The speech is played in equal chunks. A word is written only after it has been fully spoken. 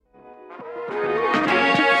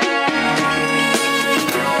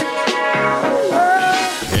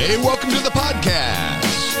Welcome to the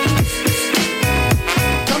podcast.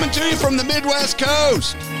 Coming to you from the Midwest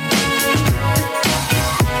Coast.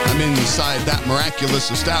 I'm inside that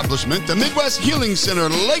miraculous establishment, the Midwest Healing Center,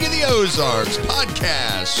 Lake of the Ozarks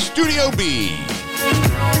Podcast, Studio B.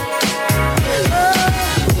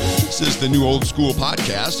 This is the new old school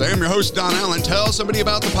podcast. I am your host, Don Allen. Tell somebody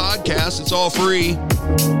about the podcast. It's all free.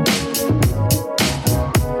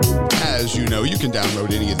 As you know, you can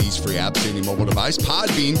download any of these free apps to any mobile device.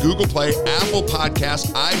 Podbean, Google Play, Apple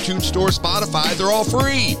Podcasts, iTunes Store, Spotify. They're all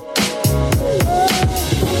free.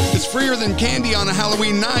 It's freer than candy on a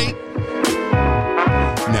Halloween night.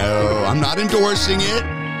 No, I'm not endorsing it.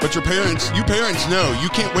 But you parents know you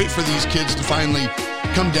can't wait for these kids to finally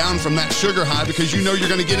come down from that sugar high because you know you're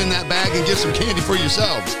going to get in that bag and get some candy for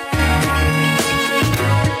yourselves.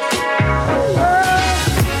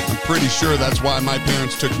 Pretty sure that's why my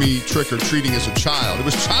parents took me trick-or-treating as a child. It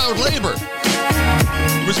was child labor.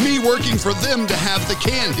 It was me working for them to have the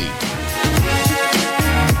candy.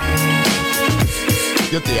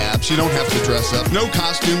 Get the apps. You don't have to dress up. No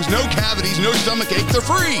costumes, no cavities, no stomachache. They're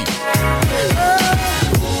free.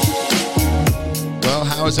 Well,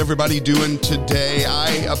 how is everybody doing today?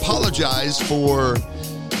 I apologize for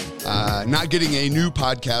not getting a new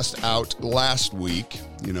podcast out last week.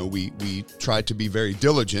 You know, we tried to be very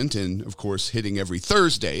diligent and, of course, hitting every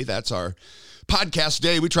Thursday. That's our podcast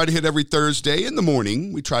day. We try to hit every Thursday in the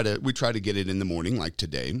morning. We try to get it in the morning like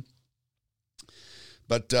today.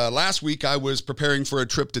 But last week I was preparing for a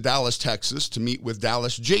trip to Dallas, Texas to meet with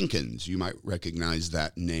Dallas Jenkins. You might recognize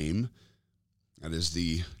that name. That is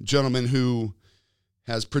the gentleman who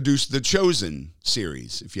has produced the Chosen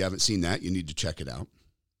series. If you haven't seen that, you need to check it out.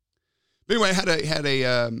 Anyway, I had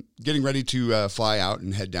a getting ready to fly out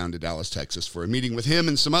and head down to Dallas, Texas for a meeting with him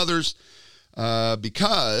and some others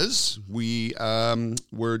because we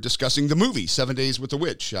were discussing the movie 7 Days with the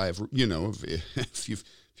Witch. I've, if you've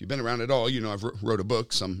been around at all, you know I've wrote a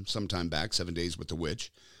book some time back, 7 Days with the Witch.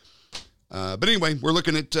 But anyway, we're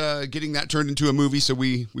looking at getting that turned into a movie. So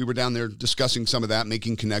we were down there discussing some of that,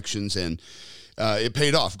 making connections, and it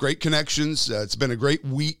paid off. Great connections. It's been a great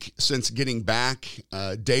week since getting back.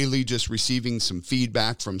 Daily, just receiving some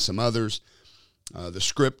feedback from some others.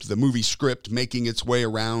 The movie script, making its way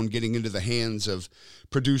around, getting into the hands of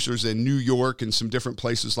producers in New York and some different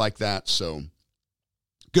places like that. So,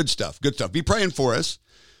 good stuff. Be praying for us.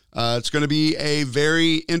 It's going to be a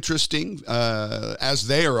very interesting, as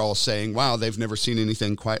they are all saying, wow, they've never seen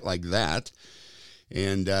anything quite like that.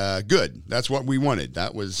 And good. That's what we wanted.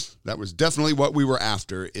 That was definitely what we were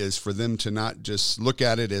after, is for them to not just look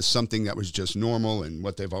at it as something that was just normal and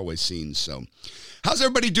what they've always seen. So how's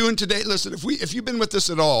everybody doing today? Listen, if you've been with us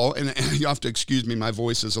at all, and you have to excuse me, my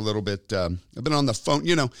voice is a little bit, I've been on the phone.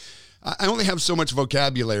 You know, I only have so much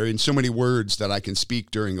vocabulary and so many words that I can speak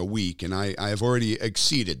during a week, and I have already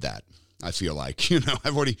exceeded that, I feel like.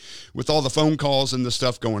 I've already, with all the phone calls and the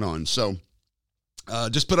stuff going on. So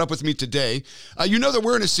just put up with me today. You know that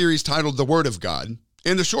we're in a series titled The Word of God.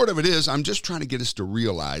 And the short of it is, I'm just trying to get us to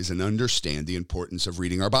realize and understand the importance of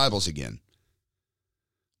reading our Bibles again.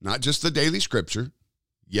 Not just the daily scripture.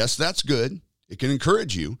 Yes, that's good. It can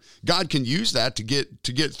encourage you. God can use that to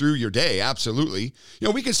get through your day, absolutely.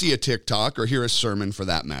 We can see a TikTok or hear a sermon for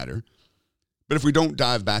that matter. But if we don't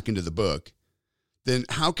dive back into the book, then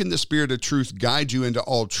how can the Spirit of truth guide you into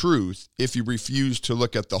all truth if you refuse to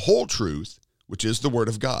look at the whole truth, which is the Word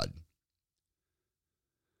of God?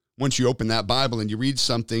 Once you open that Bible and you read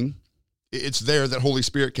something, it's there that Holy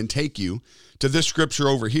Spirit can take you to this scripture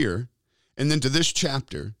over here, and then to this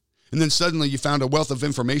chapter, and then suddenly you found a wealth of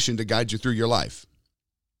information to guide you through your life.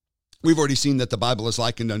 We've already seen that the Bible is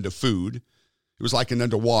likened unto food. It was likened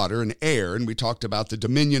unto water and air, and we talked about the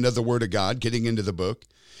dominion of the Word of God getting into the book.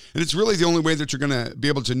 And it's really the only way that you're going to be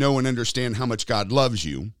able to know and understand how much God loves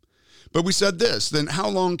you. But we said this, then how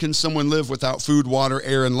long can someone live without food, water,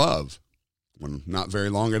 air, and love? Well, not very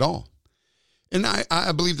long at all. And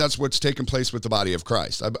I believe that's what's taken place with the body of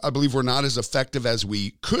Christ. I believe we're not as effective as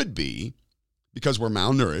we could be because we're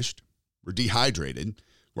malnourished, we're dehydrated,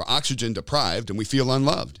 we're oxygen deprived, and we feel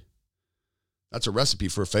unloved. That's a recipe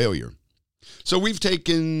for failure. So we've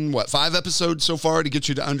taken, 5 episodes so far to get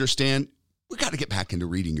you to understand we got to get back into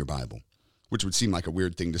reading your Bible, which would seem like a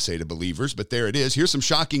weird thing to say to believers, but there it is. Here's some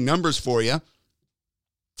shocking numbers for you.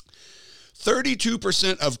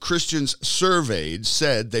 32% of Christians surveyed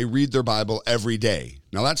said they read their Bible every day.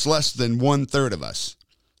 Now, that's less than 1/3 of us.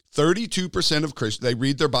 32% of Christians, they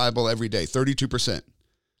read their Bible every day, 32%.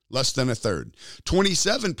 Less than a third.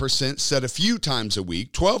 27% said a few times a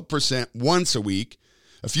week, 12% once a week,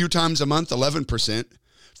 a few times a month, 11%,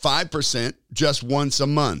 5% just once a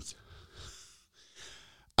month.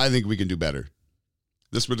 I think we can do better.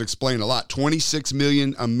 This would explain a lot. 26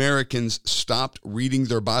 million Americans stopped reading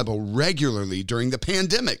their Bible regularly during the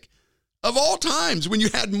pandemic. Of all times, when you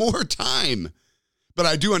had more time. But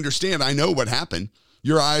I do understand. I know what happened.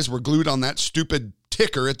 Your eyes were glued on that stupid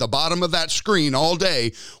ticker at the bottom of that screen all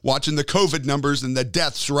day, watching the COVID numbers and the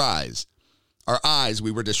deaths rise. Our eyes,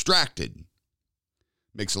 we were distracted.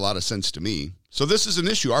 Makes a lot of sense to me. So this is an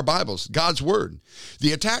issue. Our Bibles, God's word.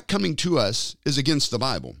 The attack coming to us is against the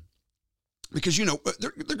Bible. Because,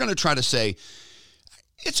 they're going to try to say,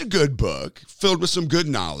 it's a good book filled with some good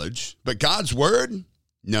knowledge, but God's word?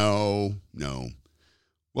 No.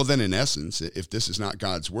 Well, then in essence, if this is not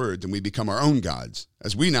God's word, then we become our own gods,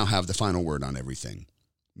 as we now have the final word on everything.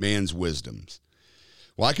 Man's wisdoms.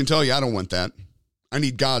 Well, I can tell you I don't want that. I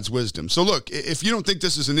need God's wisdom. So look, if you don't think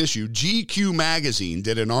this is an issue, GQ magazine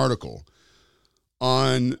did an article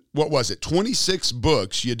on, 26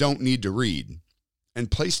 books you don't need to read, and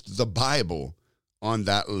placed the Bible on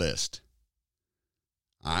that list.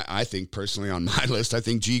 I think personally on my list, I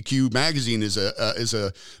think GQ magazine is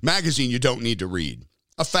a magazine you don't need to read.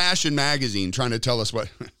 A fashion magazine trying to tell us what.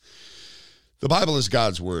 The Bible is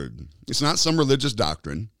God's word. It's not some religious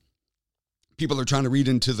doctrine. People are trying to read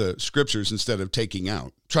into the scriptures instead of taking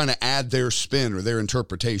out, trying to add their spin or their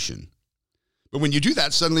interpretation. But when you do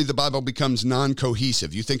that, suddenly the Bible becomes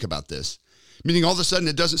non-cohesive. You think about this, meaning all of a sudden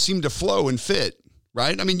it doesn't seem to flow and fit,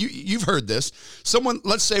 right? I mean, you've heard this.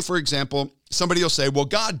 Let's say, for example, somebody will say, well,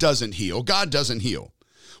 God doesn't heal. God doesn't heal.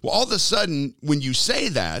 Well, all of a sudden, when you say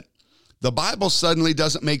that, the Bible suddenly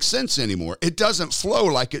doesn't make sense anymore. It doesn't flow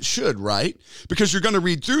like it should, right? Because you're going to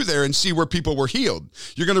read through there and see where people were healed.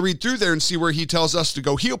 You're going to read through there and see where he tells us to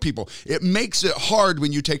go heal people. It makes it hard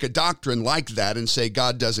when you take a doctrine like that and say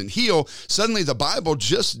God doesn't heal. Suddenly the Bible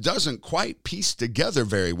just doesn't quite piece together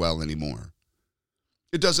very well anymore.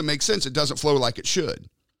 It doesn't make sense. It doesn't flow like it should.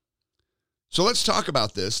 So let's talk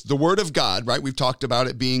about this. The word of God, right? We've talked about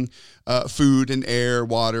it being food and air,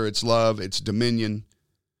 water, it's love, it's dominion.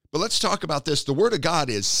 But let's talk about this. The word of God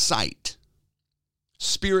is sight,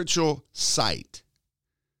 spiritual sight.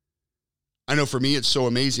 I know for me, it's so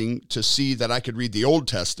amazing to see that I could read the Old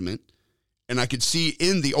Testament and I could see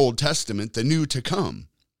in the Old Testament the new to come.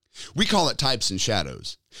 We call it types and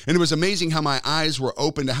shadows. And it was amazing how my eyes were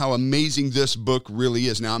open to how amazing this book really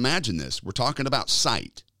is. Now imagine this. We're talking about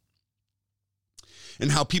sight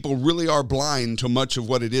and how people really are blind to much of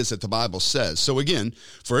what it is that the Bible says. So again,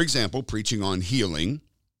 for example, preaching on healing.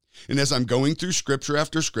 And as I'm going through scripture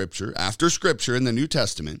after scripture in the New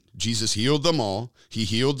Testament, Jesus healed them all. He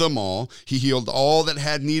healed them all. He healed all that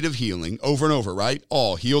had need of healing over and over, right?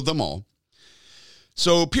 All, healed them all.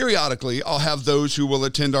 So periodically, I'll have those who will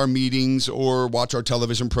attend our meetings or watch our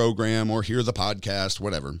television program or hear the podcast,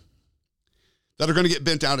 whatever, that are going to get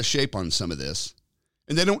bent out of shape on some of this.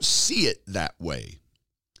 And they don't see it that way.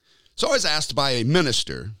 So I was asked by a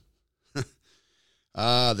minister,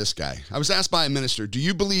 this guy. I was asked by a minister, do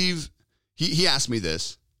you believe, he asked me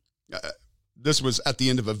this. This was at the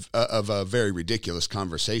end of a very ridiculous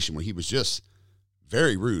conversation where he was just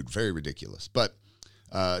very rude, very ridiculous, but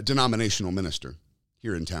denominational minister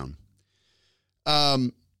here in town.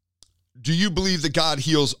 Do you believe that God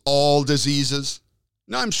heals all diseases?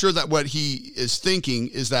 Now, I'm sure that what he is thinking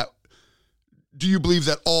is that, do you believe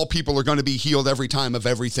that all people are going to be healed every time of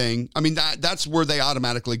everything? I mean, that's where they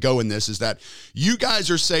automatically go in this, is that you guys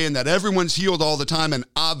are saying that everyone's healed all the time, and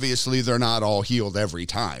obviously they're not all healed every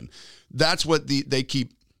time. That's what they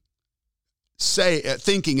keep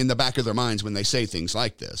thinking in the back of their minds when they say things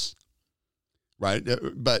like this, right?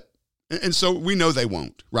 And so we know they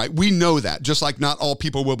won't, right? We know that, just like not all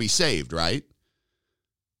people will be saved, right?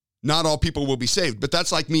 Not all people will be saved, but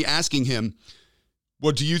that's like me asking him,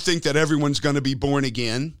 well, do you think that everyone's going to be born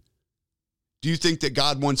again? Do you think that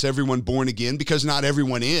God wants everyone born again? Because not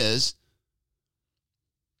everyone is.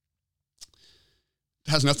 It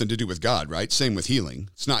has nothing to do with God, right? Same with healing.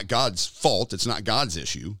 It's not God's fault. It's not God's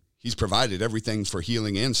issue. He's provided everything for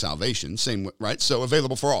healing and salvation. Same, right? So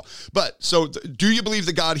available for all. But so do you believe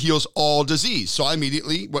that God heals all disease? So I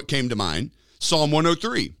immediately, what came to mind? Psalm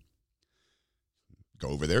 103. Go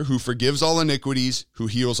over there. Who forgives all iniquities, who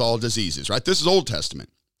heals all diseases, right? This is Old Testament.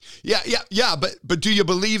 Yeah. But do you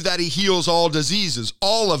believe that he heals all diseases,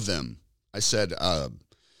 all of them? I said,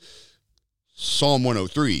 Psalm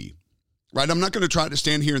 103, right? I'm not going to try to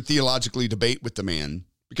stand here and theologically debate with the man,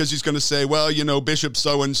 because he's going to say, well, Bishop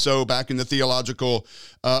so-and-so back in the theological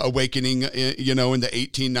awakening, in the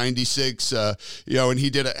 1896, and he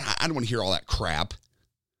did it. I don't want to hear all that crap.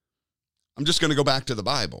 I'm just going to go back to the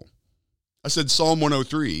Bible. I said Psalm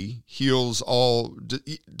 103 heals all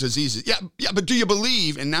diseases. Yeah, but do you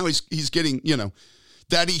believe? And now he's getting,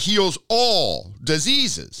 that he heals all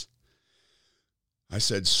diseases. I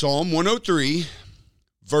said, Psalm 103,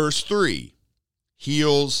 verse 3,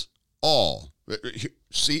 heals all.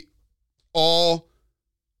 See, all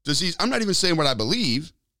disease. I'm not even saying what I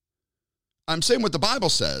believe. I'm saying what the Bible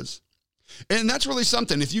says. And that's really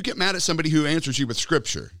something. If you get mad at somebody who answers you with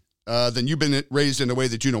scripture, then you've been raised in a way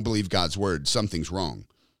that you don't believe God's word. Something's wrong.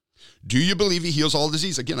 Do you believe he heals all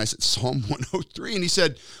disease? Again, I said Psalm 103. And he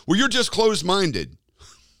said, well, you're just closed-minded.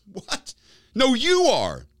 What? No, you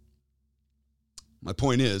are. My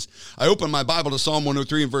point is, I opened my Bible to Psalm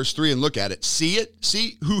 103 and verse 3 and look at it. See it?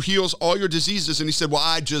 See who heals all your diseases? And he said, well,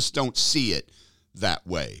 I just don't see it that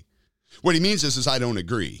way. What he means is I don't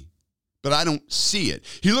agree, but I don't see it.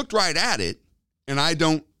 He looked right at it, and I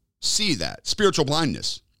don't see that. Spiritual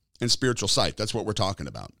blindness and spiritual sight. That's what we're talking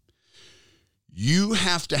about. You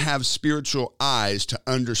have to have spiritual eyes to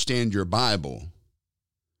understand your Bible.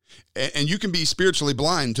 And you can be spiritually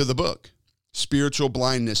blind to the book. Spiritual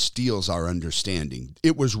blindness steals our understanding.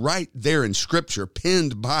 It was right there in Scripture,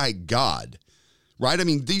 penned by God, right? I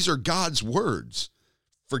mean, these are God's words.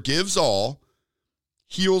 Forgives all,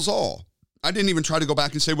 heals all. I didn't even try to go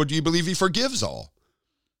back and say, well, do you believe he forgives all?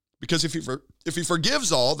 Because if he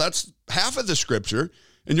forgives all, that's half of the Scripture,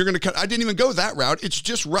 and you're going to cut. I didn't even go that route. It's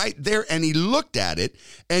just right there, and he looked at it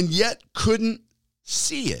and yet couldn't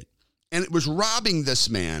see it. And it was robbing this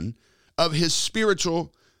man of his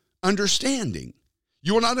spiritual understanding.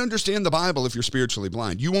 You will not understand the Bible if you're spiritually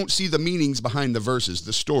blind. You won't see the meanings behind the verses,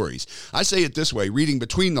 the stories. I say it this way, reading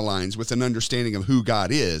between the lines with an understanding of who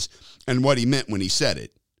God is and what he meant when he said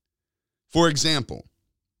it. For example,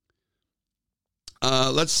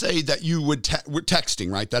 let's say that you we're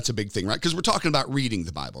texting, right? That's a big thing, right? Because we're talking about reading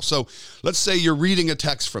the Bible. So let's say you're reading a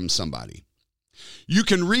text from somebody. You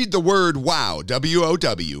can read the word wow,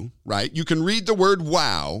 W-O-W, right? You can read the word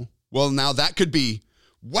wow. Well, now that could be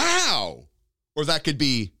wow, or that could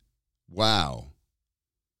be wow.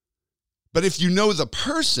 But if you know the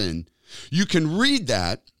person, you can read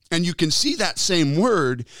that and you can see that same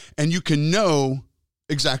word and you can know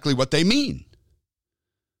exactly what they mean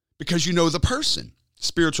because you know the person.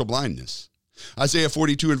 Spiritual blindness. Isaiah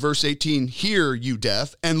 42 and verse 18, hear you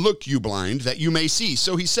deaf and look you blind that you may see.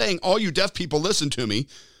 So he's saying, all you deaf people, listen to me.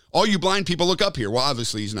 All you blind people, look up here. Well,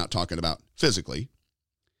 obviously he's not talking about physically.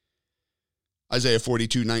 Isaiah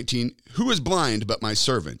 42:19, who is blind but my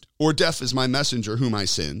servant, or deaf as my messenger whom I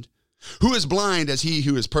send? Who is blind as he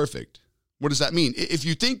who is perfect? What does that mean? If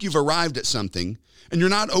you think you've arrived at something and you're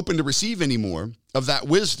not open to receive any more of that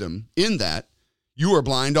wisdom in that, you are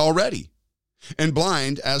blind already. And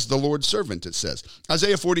blind as the Lord's servant, it says.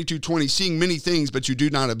 Isaiah 42:20, seeing many things but you do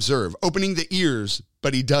not observe, opening the ears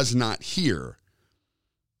but he does not hear.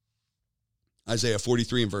 Isaiah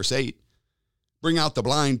 43 and verse 8, bring out the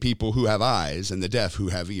blind people who have eyes and the deaf who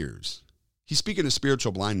have ears. He's speaking of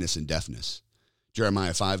spiritual blindness and deafness.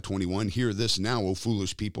 Jeremiah 5:21, hear this now, O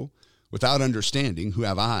foolish people, without understanding, who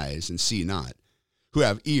have eyes and see not, who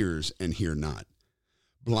have ears and hear not.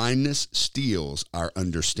 Blindness steals our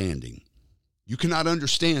understanding. You cannot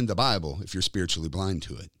understand the Bible if you're spiritually blind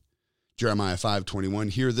to it. Jeremiah 5:21,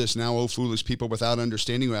 hear this now, O foolish people, without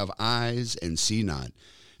understanding, who have eyes and see not,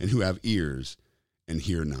 and who have ears and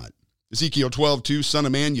hear not. Ezekiel 12:2, son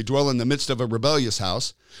of man, you dwell in the midst of a rebellious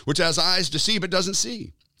house, which has eyes to see but doesn't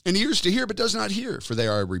see, and ears to hear but does not hear, for they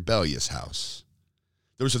are a rebellious house.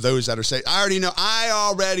 Those are those that are saying, I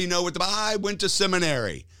already know what I went to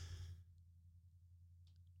seminary.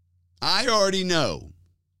 I already know.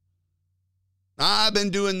 I've been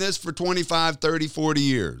doing this for 25, 30, 40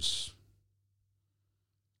 years.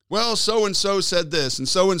 Well, so-and-so said this, and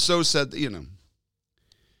so-and-so said,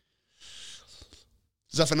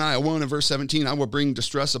 Zephaniah 1 and verse 17, I will bring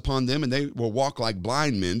distress upon them, and they will walk like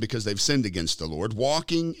blind men because they've sinned against the Lord.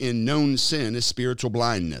 Walking in known sin is spiritual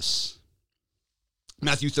blindness.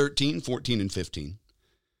 Matthew 13:14 and 15.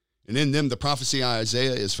 And in them the prophecy of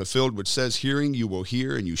Isaiah is fulfilled, which says, hearing you will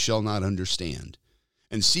hear, and you shall not understand.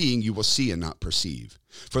 And seeing you will see and not perceive.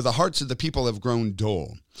 For the hearts of the people have grown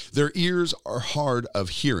dull. Their ears are hard of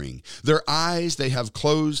hearing. Their eyes they have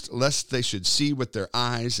closed, lest they should see with their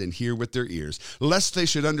eyes and hear with their ears, lest they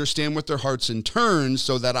should understand with their hearts and turn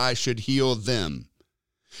so that I should heal them.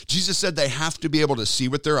 Jesus said they have to be able to see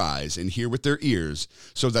with their eyes and hear with their ears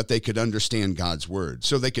so that they could understand God's word,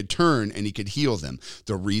 so they could turn and he could heal them.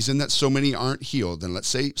 The reason that so many aren't healed, and let's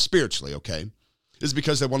say spiritually, okay, is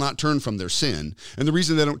because they will not turn from their sin. And the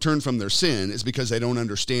reason they don't turn from their sin is because they don't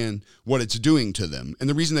understand what it's doing to them. And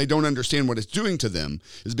the reason they don't understand what it's doing to them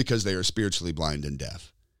is because they are spiritually blind and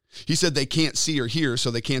deaf. He said they can't see or hear,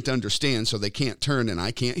 so they can't understand, so they can't turn, and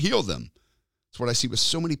I can't heal them. It's what I see with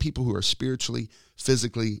so many people who are spiritually,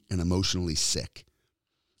 physically, and emotionally sick.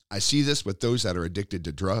 I see this with those that are addicted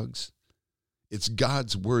to drugs. It's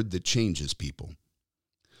God's word that changes people.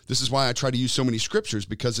 This is why I try to use so many scriptures,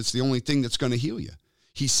 because it's the only thing that's going to heal you.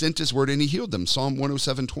 He sent his word and he healed them. Psalm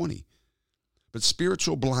 107:20. But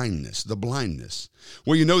spiritual blindness, the blindness.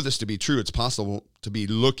 Well, you know this to be true. It's possible to be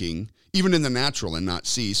looking, even in the natural, and not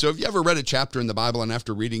see. So have you ever read a chapter in the Bible and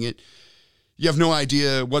after reading it, you have no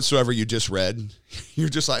idea whatsoever you just read? You're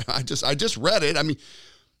just like, I just read it. And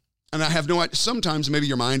I have no idea. Sometimes maybe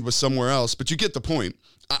your mind was somewhere else, but you get the point.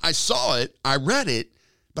 I saw it, I read it,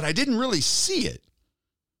 but I didn't really see it.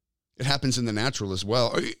 It happens in the natural as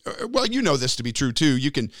well. Well, you know this to be true too. You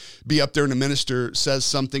can be up there and a minister says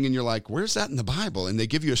something and you're like, where's that in the Bible? And they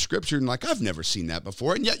give you a scripture and like, I've never seen that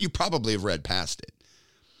before. And yet you probably have read past it.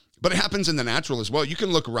 But it happens in the natural as well. You can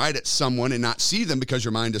look right at someone and not see them because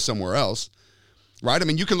your mind is somewhere else, right?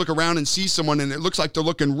 You can look around and see someone and it looks like they're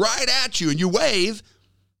looking right at you and you wave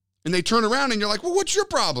and they turn around and you're like, well, what's your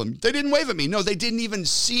problem? They didn't wave at me. No, they didn't even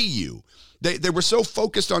see you. They were so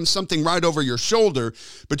focused on something right over your shoulder,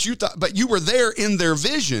 but you were there in their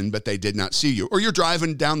vision, but they did not see you. Or you're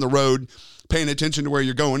driving down the road, paying attention to where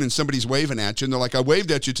you're going, and somebody's waving at you, and they're like, I waved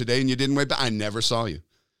at you today, and you didn't wave back. I never saw you.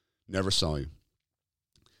 Never saw you.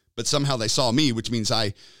 But somehow they saw me, which means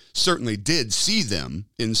I certainly did see them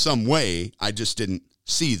in some way. I just didn't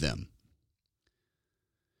see them.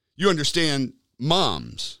 You understand,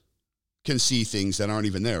 moms can see things that aren't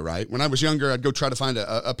even there, right? When I was younger, I'd go try to find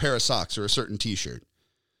a pair of socks or a certain t-shirt.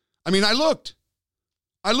 I looked.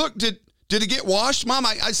 Did it get washed? Mom,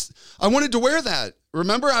 I wanted to wear that.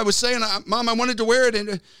 Remember, I was saying, Mom, I wanted to wear it.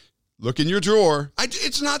 And look in your drawer.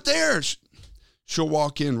 It's not there. She'll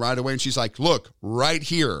walk in right away and she's like, look, right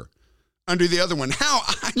here under the other one. How?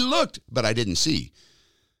 I looked, but I didn't see.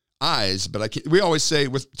 Eyes, but we always say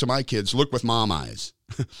to my kids, look with mom eyes.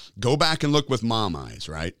 Go back and look with mom eyes,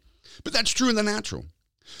 right? But that's true in the natural.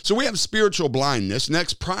 So we have spiritual blindness.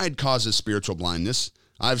 Next, pride causes spiritual blindness.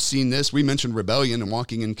 I've seen this. We mentioned rebellion and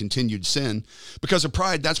walking in continued sin. Because of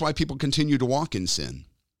pride, that's why people continue to walk in sin.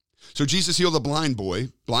 So Jesus healed a blind boy,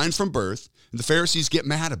 blind from birth, and the Pharisees get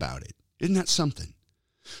mad about it. Isn't that something?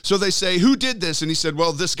 So they say, who did this? And he said,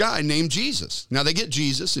 well, this guy named Jesus. Now they get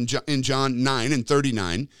Jesus in John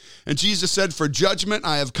 9:39. And Jesus said, for judgment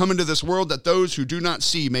I have come into this world that those who do not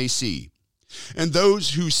see may see, and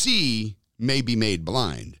those who see may be made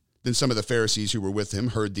blind. Then some of the Pharisees who were with him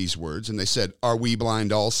heard these words, and they said, are we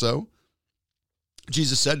blind also?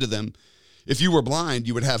 Jesus said to them, if you were blind,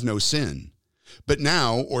 you would have no sin. But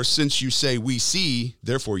now, or since you say we see,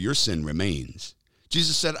 therefore your sin remains.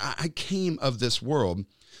 Jesus said, I came of this world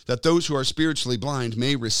that those who are spiritually blind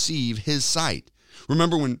may receive his sight.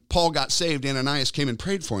 Remember when Paul got saved, Ananias came and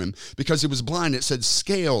prayed for him because he was blind. It said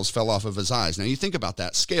scales fell off of his eyes. Now you think about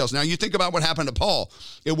that, scales. Now you think about what happened to Paul.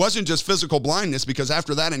 It wasn't just physical blindness, because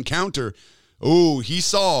after that encounter, he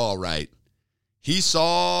saw all right. He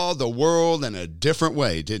saw the world in a different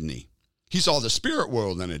way, didn't he? He saw the spirit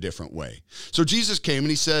world in a different way. So Jesus came and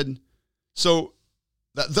he said, so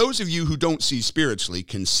that those of you who don't see spiritually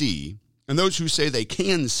can see, and those who say they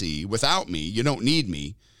can see without me, you don't need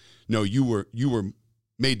me. No, you were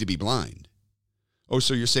made to be blind. Oh,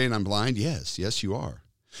 so you're saying I'm blind? Yes, you are.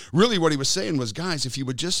 Really what he was saying was, guys, if you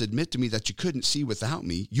would just admit to me that you couldn't see without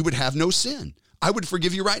me, you would have no sin. I would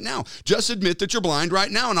forgive you right now. Just admit that you're blind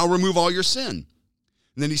right now and I'll remove all your sin.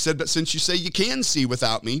 And then he said, but since you say you can see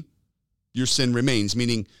without me, your sin remains,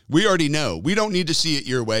 meaning we already know. We don't need to see it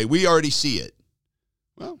your way. We already see it.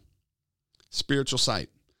 Well, spiritual sight.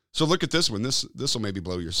 So look at this one. This will maybe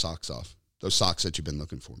blow your socks off. Those socks that you've been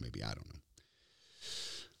looking for, maybe. I don't know.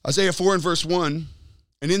 Isaiah 4 and verse 1,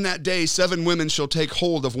 and in that day 7 women shall take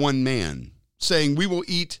hold of one man, saying, we will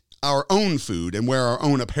eat our own food and wear our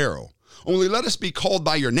own apparel. Only let us be called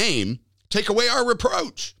by your name. Take away our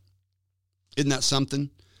reproach. Isn't that something?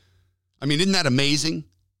 Isn't that amazing?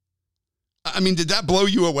 Did that blow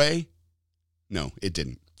you away? No, it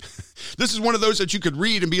didn't. This is one of those that you could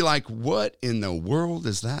read and be like, what in the world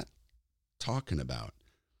is that talking about?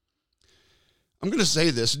 I'm going to say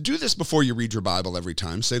this. Do this before you read your Bible every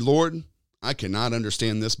time. Say, Lord, I cannot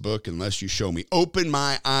understand this book unless you show me. Open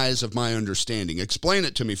my eyes of my understanding. Explain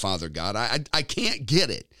it to me, Father God. I can't get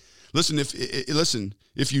it. Listen,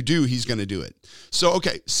 if you do, he's going to do it. So,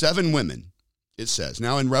 okay, 7 women, it says.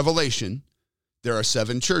 Now in Revelation, there are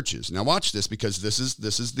 7 churches. Now watch this, because this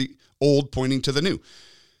is the old pointing to the new.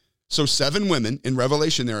 So 7 women, in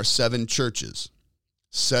Revelation, there are 7 churches.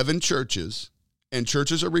 7 churches, and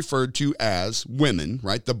churches are referred to as women,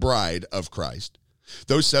 right? The bride of Christ.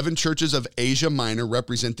 Those 7 churches of Asia Minor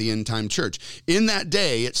represent the end time church. In that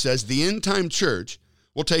day, it says the end time church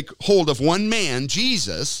will take hold of one man,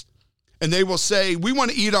 Jesus, and they will say, we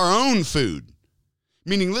want to eat our own food.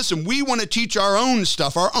 Meaning, listen, we want to teach our own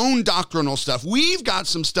stuff, our own doctrinal stuff. We've got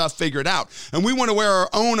some stuff figured out, and we want to wear our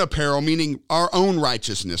own apparel, meaning our own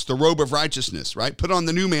righteousness, the robe of righteousness, right? Put on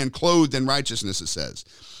the new man clothed in righteousness, it says.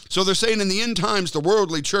 So they're saying in the end times, the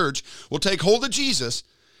worldly church will take hold of Jesus,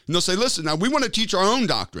 and they'll say, listen, now we want to teach our own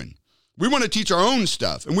doctrine. We want to teach our own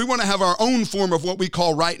stuff, and we want to have our own form of what we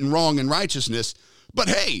call right and wrong and righteousness. But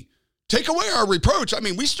hey, take away our reproach. I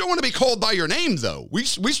mean, we still want to be called by your name, though. We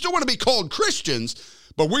still want to be called Christians,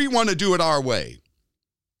 but we want to do it our way.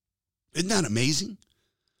 Isn't that amazing?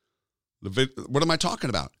 What am I talking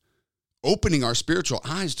about? Opening our spiritual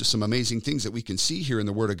eyes to some amazing things that we can see here in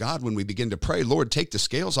the Word of God when we begin to pray, Lord, take the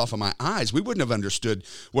scales off of my eyes. We wouldn't have understood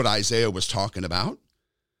what Isaiah was talking about.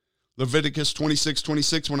 Leviticus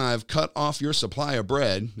 26:26, when I have cut off your supply of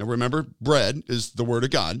bread. Now remember, bread is the Word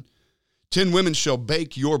of God. 10 women shall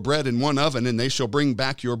bake your bread in one oven, and they shall bring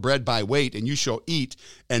back your bread by weight, and you shall eat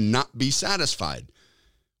and not be satisfied.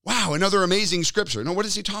 Wow, another amazing scripture. Now, what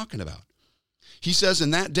is he talking about? He says,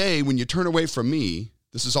 in that day, when you turn away from me,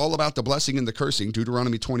 this is all about the blessing and the cursing,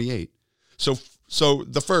 Deuteronomy 28. So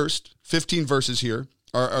the first 15 verses here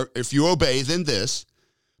are if you obey, then this.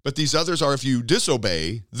 But these others are if you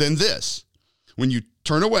disobey, then this. When you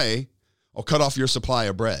turn away, I'll cut off your supply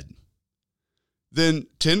of bread. Then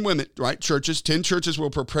 10 women, right, 10 churches will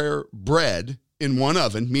prepare bread in one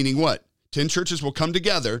oven, meaning what? 10 churches will come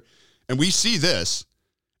together, and we see this,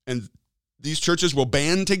 and these churches will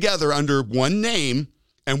band together under one name,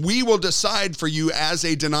 and we will decide for you as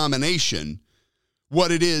a denomination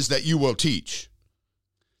what it is that you will teach.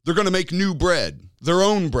 They're going to make new bread, their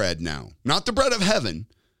own bread now. Not the bread of heaven,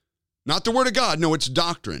 not the Word of God. No, it's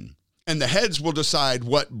doctrine. And the heads will decide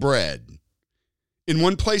what bread. In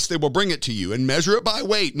one place, they will bring it to you and measure it by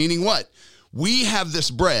weight, meaning what? We have this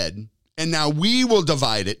bread, and now we will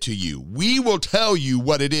divide it to you. We will tell you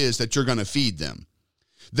what it is that you're going to feed them.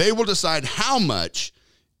 They will decide how much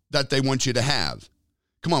that they want you to have.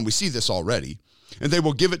 Come on, we see this already. And they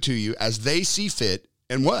will give it to you as they see fit,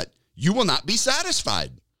 and what? You will not be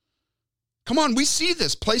satisfied. Come on, we see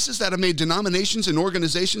this. Places that have made denominations and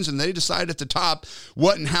organizations, and they decide at the top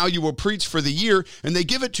what and how you will preach for the year, and they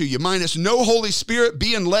give it to you, minus no Holy Spirit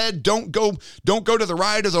being led. Don't go to the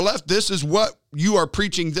right or the left. This is what you are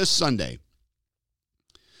preaching this Sunday.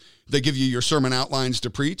 They give you your sermon outlines to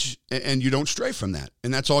preach, and you don't stray from that.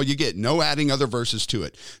 And that's all you get. No adding other verses to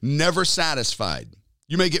it. Never satisfied.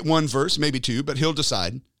 You may get one verse, maybe two, but he'll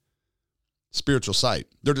decide. Spiritual sight.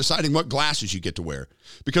 They're deciding what glasses you get to wear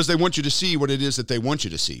because they want you to see what it is that they want you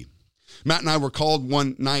to see. Matt and I were called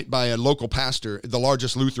one night by a local pastor, the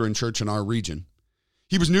largest Lutheran church in our region.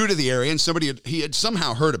 He was new to the area, and he had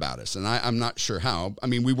somehow heard about us, and I'm not sure how. I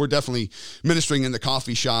mean, we were definitely ministering in the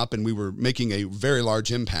coffee shop, and we were making a very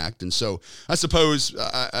large impact. And so I suppose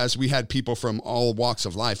as we had people from all walks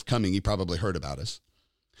of life coming, he probably heard about us.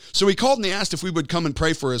 So he called and he asked if we would come and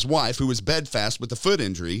pray for his wife, who was bedfast with a foot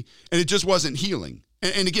injury, and it just wasn't healing.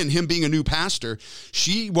 And again, him being a new pastor,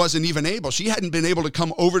 she wasn't even able. She hadn't been able to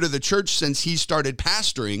come over to the church since he started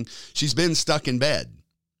pastoring. She's been stuck in bed.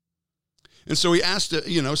 And so he asked,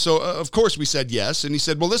 of course we said yes. And he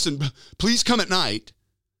said, well, listen, please come at night.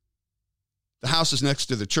 The house is next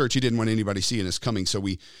to the church. He didn't want anybody seeing us coming, so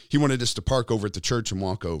he wanted us to park over at the church and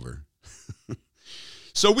walk over.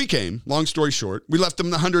 So we came, long story short, we left them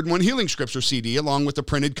the 101 Healing Scripture CD along with a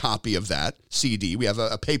printed copy of that CD. We have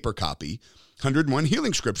a paper copy, 101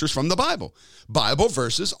 Healing Scriptures from the Bible. Bible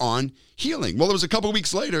verses on healing. Well, it was a couple of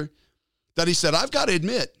weeks later that he said, I've got to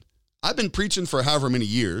admit, I've been preaching for however many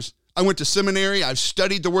years. I went to seminary. I've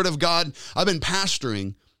studied the Word of God. I've been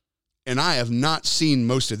pastoring, and I have not seen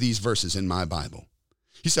most of these verses in my Bible.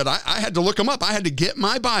 He said, I had to look them up. I had to get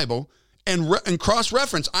my Bible and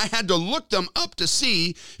cross-reference. I had to look them up to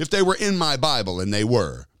see if they were in my Bible, and they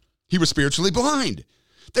were. He was spiritually blind.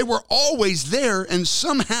 They were always there, and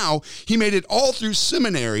somehow he made it all through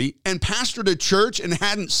seminary and pastored a church and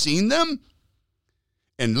hadn't seen them.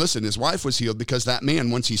 And listen, his wife was healed because that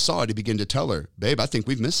man, once he saw it, he began to tell her, babe, I think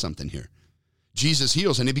we've missed something here. Jesus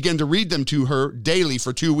heals. And he began to read them to her daily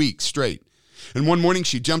for 2 weeks straight. And one morning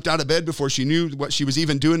she jumped out of bed before she knew what she was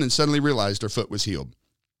even doing and suddenly realized her foot was healed.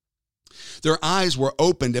 Their eyes were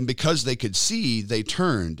opened, and because they could see, they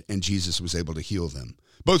turned, and Jesus was able to heal them,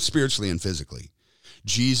 both spiritually and physically.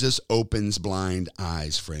 Jesus opens blind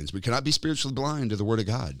eyes, friends. We cannot be spiritually blind to the Word of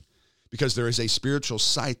God because there is a spiritual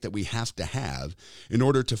sight that we have to have in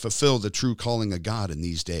order to fulfill the true calling of God in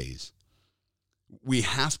these days. We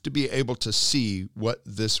have to be able to see what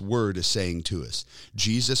this word is saying to us.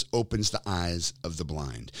 Jesus opens the eyes of the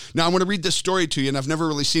blind. Now, I want to read this story to you, and I've never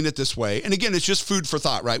really seen it this way. And again, it's just food for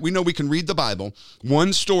thought, right? We know we can read the Bible.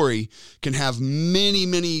 One story can have many,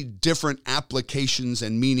 many different applications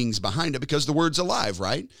and meanings behind it because the word's alive,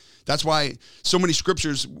 right? That's why so many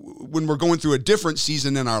scriptures, when we're going through a different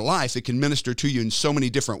season in our life, it can minister to you in so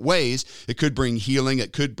many different ways. It could bring healing.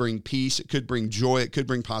 It could bring peace. It could bring joy. It could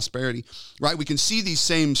bring prosperity, right? We can see these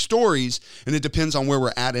same stories, and it depends on where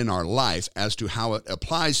we're at in our life as to how it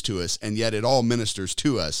applies to us, and yet it all ministers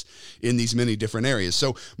to us in these many different areas.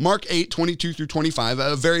 So Mark 8:22 through 25,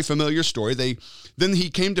 a very familiar story. Then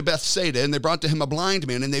he came to Bethsaida, and they brought to him a blind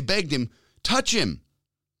man, and they begged him, touch him.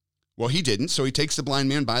 Well, he didn't, so he takes the blind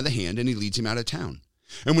man by the hand and he leads him out of town.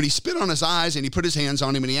 And when he spit on his eyes and he put his hands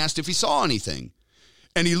on him and he asked if he saw anything.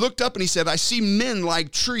 And he looked up and he said, I see men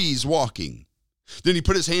like trees walking. Then he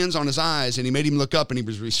put his hands on his eyes and he made him look up and he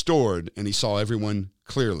was restored and he saw everyone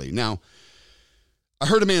clearly. Now, I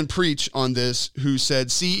heard a man preach on this who said,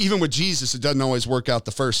 see, even with Jesus, it doesn't always work out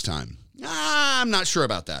the first time. I'm not sure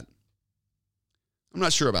about that. I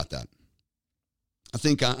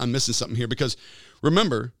think I'm missing something here because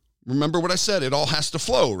remember what I said, it all has to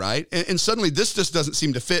flow, right? And suddenly this just doesn't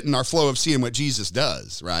seem to fit in our flow of seeing what Jesus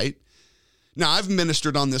does, right? Now, I've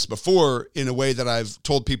ministered on this before in a way that I've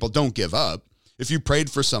told people don't give up. If you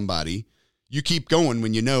prayed for somebody, you keep going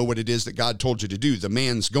when you know what it is that God told you to do. The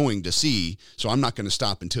man's going to see, so I'm not going to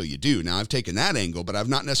stop until you do. Now, I've taken that angle, but I've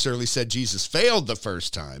not necessarily said Jesus failed the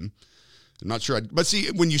first time. I'm not sure. But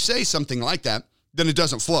see, when you say something like that, then it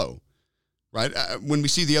doesn't flow. Right? When we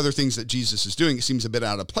see the other things that Jesus is doing, it seems a bit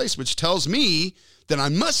out of place, which tells me that I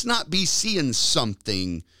must not be seeing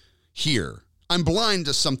something here. I'm blind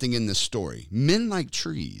to something in this story. Men like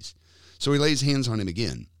trees. So he lays hands on him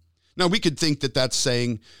again. Now, we could think that that's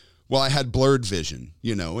saying, well, I had blurred vision,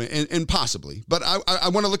 and possibly. But I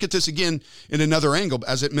want to look at this again in another angle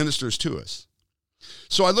as it ministers to us.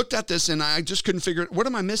 So I looked at this and I just couldn't figure it. What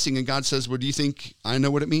am I missing? And God says, well, do you think I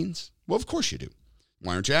know what it means? Well, of course you do.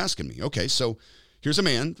 Why aren't you asking me? Okay, so here's a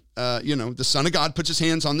man, the Son of God puts his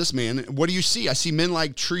hands on this man. What do you see? I see men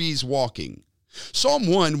like trees walking. Psalm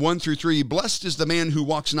 1 through 3, blessed is the man who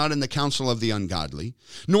walks not in the counsel of the ungodly,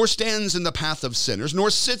 nor stands in the path of sinners, nor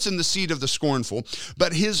sits in the seat of the scornful,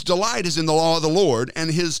 but his delight is in the law of the Lord, and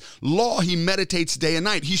his law he meditates day and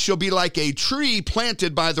night. He shall be like a tree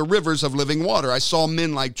planted by the rivers of living water. I saw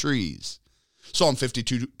men like trees. Psalm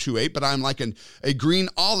 52:8, but I'm like a green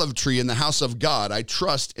olive tree in the house of God. I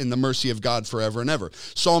trust in the mercy of God forever and ever.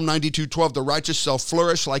 Psalm 92:12, the righteous shall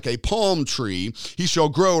flourish like a palm tree. He shall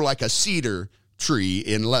grow like a cedar tree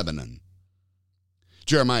in Lebanon.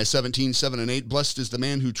 Jeremiah 17:7-8, blessed is the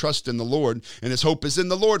man who trusts in the Lord, and his hope is in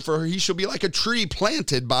the Lord, for he shall be like a tree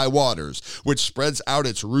planted by waters, which spreads out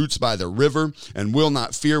its roots by the river, and will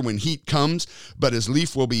not fear when heat comes, but his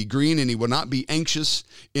leaf will be green, and he will not be anxious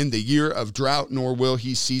in the year of drought, nor will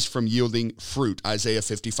he cease from yielding fruit. Isaiah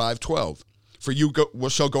 55:12, for you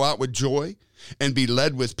shall go out with joy, and be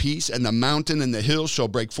led with peace, and the mountain and the hills shall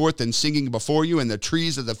break forth in singing before you, and the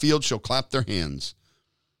trees of the field shall clap their hands.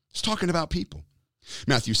 It's talking about people.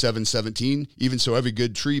 Matthew 7:17, even so every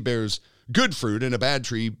good tree bears good fruit, and a bad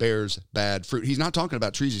tree bears bad fruit. He's not talking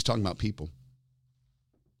about trees, he's talking about people.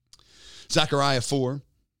 Zechariah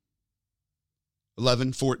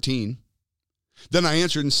 4:11-14, then I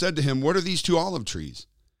answered and said to him, what are these two olive trees?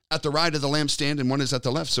 At the right of the lampstand, and one is at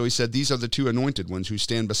the left. So he said, these are the two anointed ones who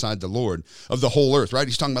stand beside the Lord of the whole earth, right?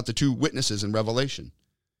 He's talking about the two witnesses in Revelation.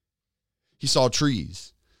 He saw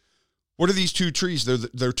trees. What are these two trees?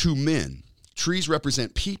 They're two men. Trees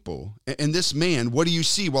represent people. And this man, what do you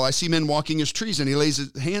see? Well, I see men walking as trees, and he lays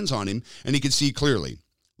his hands on him, and he can see clearly.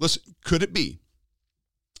 Listen, could it be?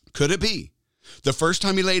 The first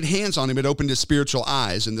time he laid hands on him, it opened his spiritual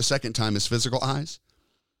eyes, and the second time his physical eyes?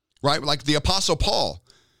 Right? Like the Apostle Paul.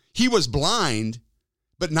 He was blind,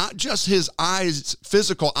 but not just his eyes,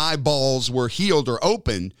 physical eyeballs were healed or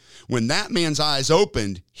opened. When that man's eyes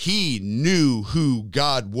opened, he knew who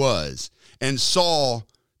God was. And Saul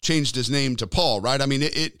changed his name to Paul, right? I mean,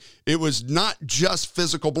 it was not just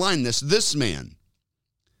physical blindness. This man,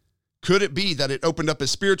 could it be that it opened up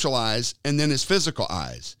his spiritual eyes and then his physical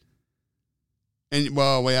eyes? And,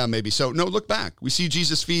 well, yeah, maybe so. No, look back. We see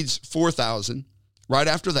Jesus feeds 4,000. Right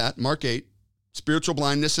after that, Mark 8, spiritual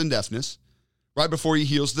blindness and deafness. Right before he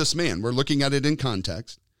heals this man. We're looking at it in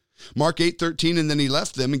context. Mark 8:13, and then he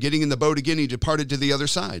left them, and getting in the boat again, he departed to the other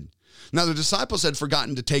side. Now, the disciples had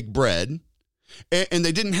forgotten to take bread, and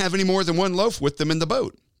they didn't have any more than one loaf with them in the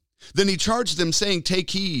boat. Then he charged them, saying,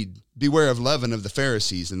 take heed, beware of leaven of the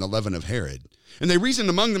Pharisees and the leaven of Herod. And they reasoned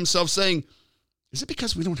among themselves, saying, Is it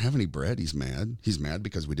because we don't have any bread? He's mad. He's mad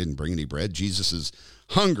because we didn't bring any bread. Jesus is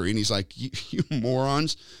hungry, and he's like, you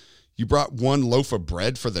morons, you brought one loaf of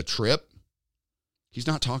bread for the trip? He's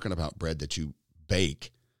not talking about bread that you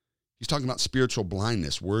bake. He's talking about spiritual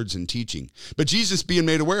blindness, words and teaching. But Jesus, being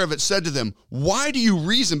made aware of it, said to them, why do you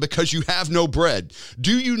reason because you have no bread?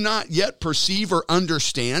 Do you not yet perceive or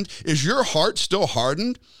understand? Is your heart still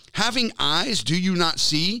hardened? Having eyes, do you not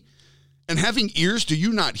see? And having ears, do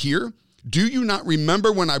you not hear? Do you not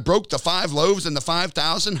remember when I broke the 5 loaves and the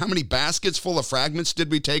 5,000? How many baskets full of fragments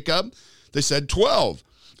did we take up? They said 12.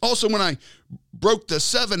 Also, when I broke the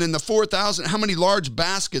 7 and the 4,000, how many large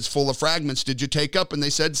baskets full of fragments did you take up? And they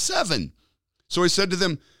said 7. So he said to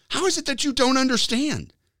them, how is it that you don't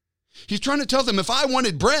understand? He's trying to tell them, if I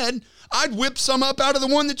wanted bread, I'd whip some up out of the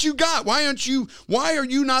one that you got. Why are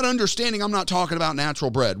you not understanding? I'm not talking about natural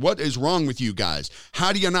bread. What is wrong with you guys?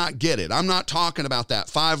 How do you not get it? I'm not talking about that.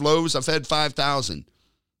 5 loaves, I fed 5,000.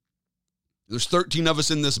 There's 13 of us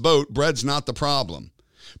in this boat. Bread's not the problem.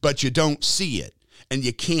 But you don't see it, and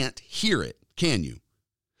you can't hear it, can you?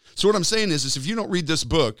 So what I'm saying is if you don't read this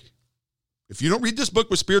book,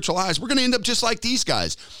 with spiritual eyes, we're going to end up just like these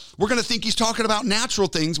guys. We're going to think he's talking about natural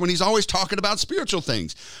things when he's always talking about spiritual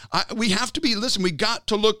things. We got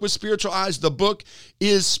to look with spiritual eyes. The book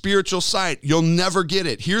is spiritual sight. You'll never get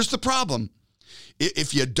it. Here's the problem.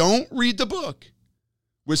 If you don't read the book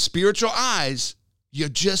with spiritual eyes, you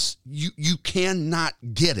cannot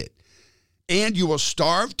get it. And you will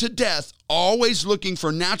starve to death always looking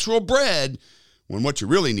for natural bread when what you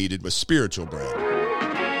really needed was spiritual bread.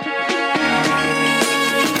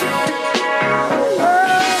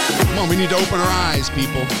 We need to open our eyes,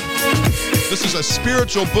 people. This is a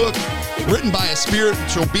spiritual book written by a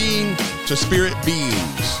spiritual being to spirit beings.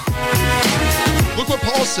 Look what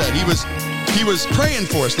Paul said. He was praying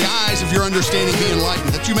for us, the eyes of your understanding be enlightened,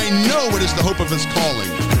 that you may know what is the hope of his calling.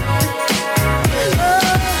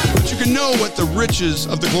 That you can know what the riches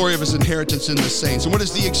of the glory of his inheritance in the saints, and what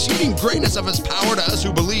is the exceeding greatness of his power to us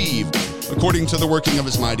who believe, according to the working of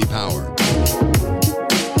his mighty power.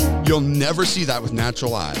 You'll never see that with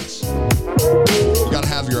natural eyes. You got to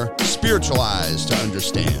have your spiritual eyes to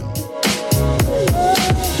understand.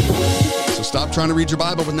 So stop trying to read your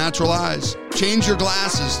Bible with natural eyes. Change your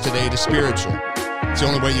glasses today to spiritual. It's the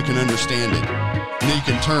only way you can understand it. And then you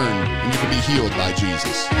can turn and you can be healed by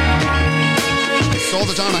Jesus. That's all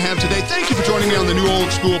the time I have today. Thank you for joining me on the New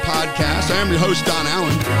Old School podcast. I am your host, Don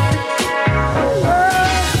Allen.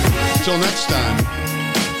 Until next time,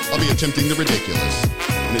 I'll be attempting the ridiculous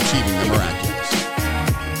and achieving the miraculous.